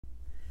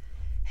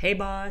Hey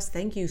boss,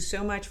 thank you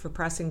so much for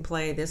pressing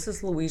play. This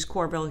is Louise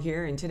Corville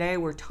here, and today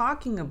we're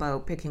talking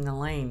about picking a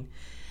lane.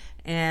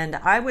 And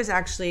I was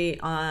actually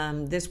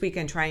this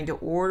weekend trying to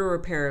order a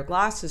pair of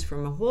glasses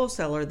from a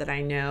wholesaler that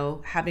I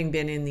know, having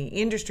been in the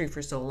industry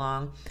for so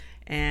long.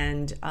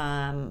 And,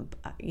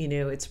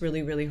 it's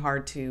really, really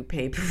hard to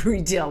pay for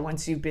retail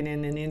once you've been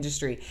in an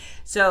industry.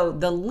 So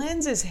the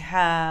lenses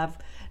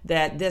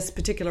that this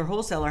particular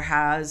wholesaler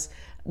has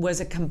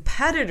was a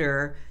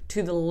competitor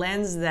to the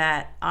lens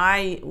that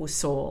I was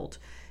sold.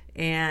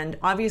 And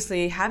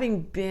obviously,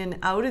 having been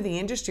out of the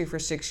industry for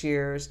 6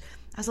 years,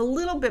 I was a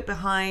little bit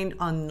behind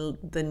on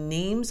the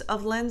names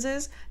of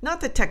lenses,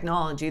 not the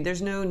technology.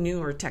 There's no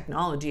newer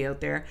technology out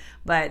there.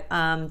 But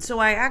so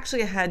I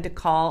actually had to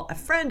call a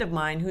friend of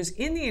mine who's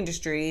in the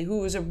industry, who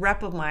was a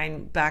rep of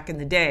mine back in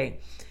the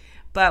day.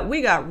 But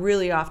we got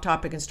really off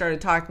topic and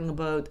started talking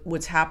about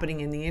what's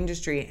happening in the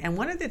industry. And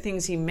one of the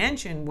things he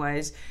mentioned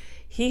was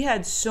he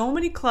had so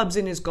many clubs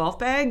in his golf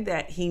bag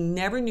that he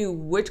never knew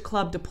which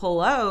club to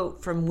pull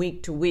out from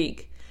week to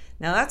week.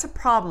 Now that's a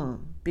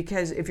problem,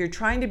 because if you're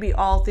trying to be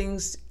all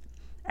things,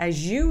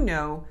 as you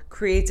know,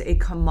 creates a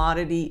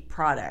commodity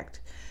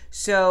product.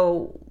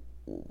 So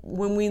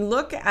when we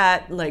look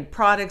at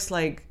products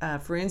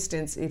for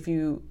instance, if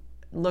you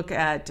look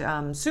at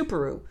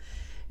Subaru,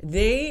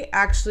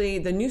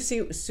 the new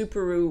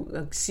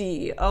Subaru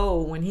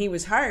CEO, when he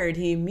was hired,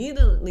 he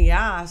immediately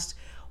asked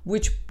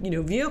which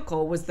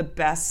vehicle was the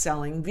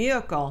best-selling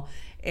vehicle,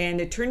 and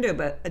it turned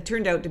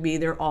out to be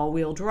their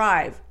all-wheel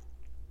drive.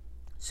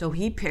 So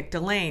he picked a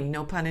lane,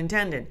 no pun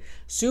intended.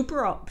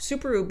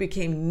 Subaru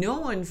became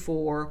known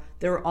for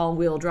their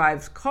all-wheel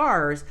drive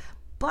cars,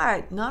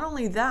 but not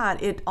only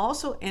that, it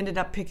also ended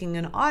up picking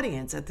an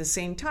audience at the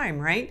same time,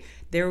 right?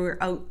 There were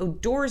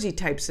outdoorsy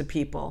types of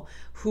people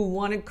who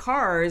wanted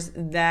cars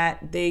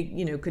that they,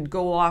 could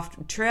go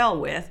off trail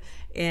with,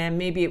 and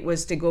maybe it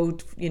was to go,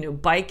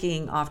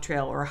 biking off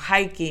trail or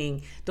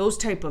hiking, those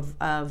type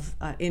of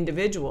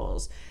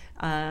individuals.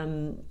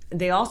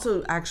 They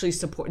also actually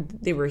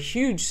they were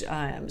huge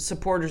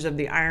supporters of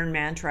the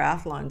Ironman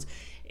triathlons.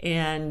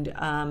 And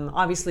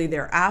obviously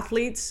they're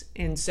athletes,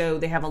 and so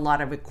they have a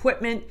lot of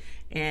equipment,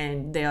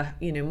 and they,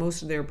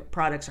 most of their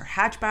products are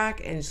hatchback,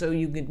 and so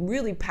you could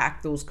really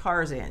pack those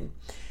cars in.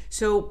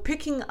 So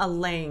picking a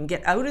lane,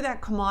 get out of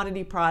that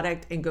commodity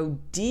product and go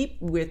deep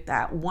with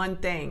that one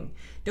thing.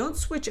 Don't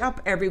switch up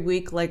every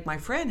week like my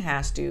friend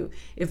has to.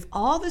 If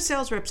all the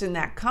sales reps in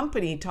that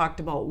company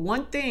talked about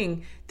one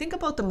thing, think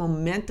about the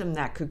momentum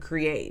that could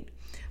create.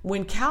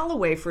 When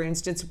Callaway, for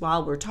instance,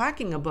 while we're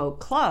talking about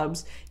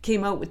clubs,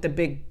 came out with the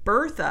Big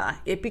Bertha,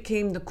 it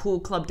became the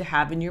cool club to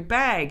have in your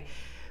bag.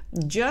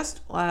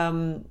 Just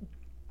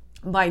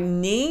by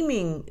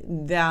naming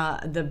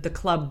the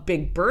club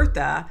Big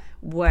Bertha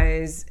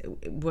was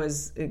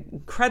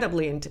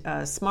incredibly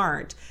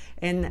smart.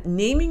 And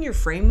naming your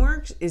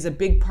frameworks is a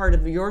big part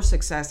of your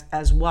success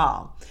as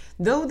well.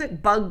 Though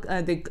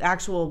the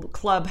actual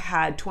club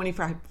had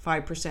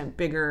 25%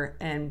 bigger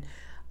and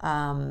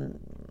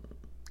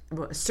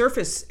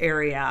surface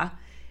area,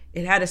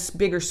 it had a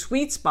bigger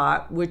sweet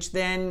spot, which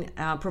then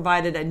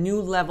provided a new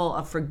level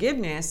of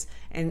forgiveness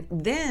and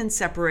then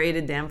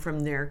separated them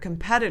from their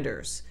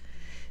competitors.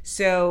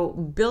 So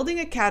building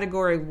a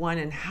category one,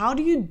 and how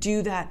do you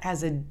do that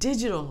as a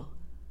digital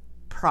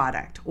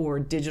product or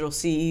digital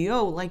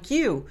CEO like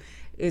you?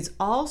 It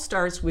all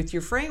starts with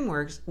your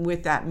frameworks,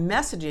 with that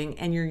messaging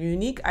and your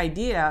unique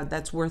idea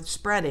that's worth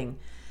spreading.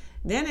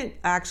 Then it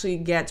actually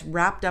gets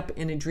wrapped up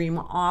in a dream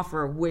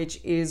offer, which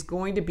is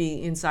going to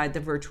be inside the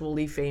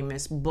Virtually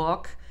Famous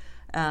book.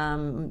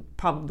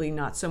 Probably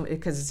not so,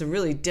 because it's a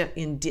really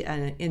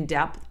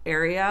in-depth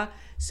area.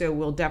 So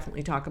we'll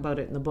definitely talk about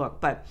it in the book.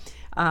 But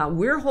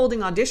we're holding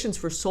auditions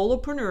for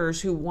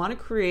solopreneurs who want to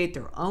create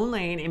their own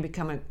lane and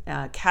become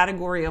a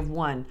category of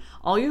one.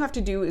 All you have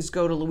to do is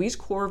go to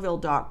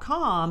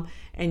louisecorville.com,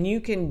 and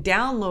you can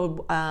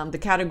download the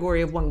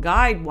category of one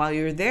guide while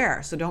you're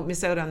there. So don't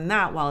miss out on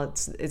that while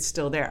it's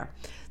still there.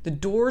 The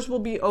doors will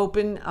be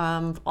open,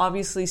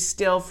 obviously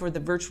still for the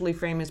Virtually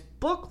Famous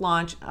book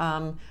launch,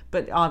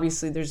 but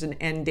obviously there's an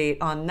end date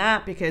on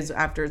that, because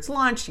after it's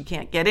launched, you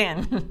can't get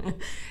in.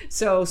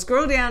 So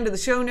scroll down to the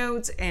show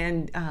notes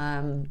and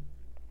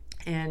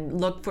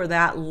look for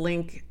that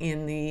link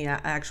in the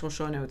actual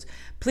show notes.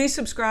 Please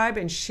subscribe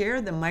and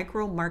share the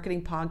Micro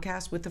Marketing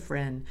Podcast with a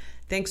friend.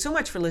 Thanks so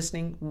much for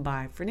listening.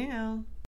 Bye for now.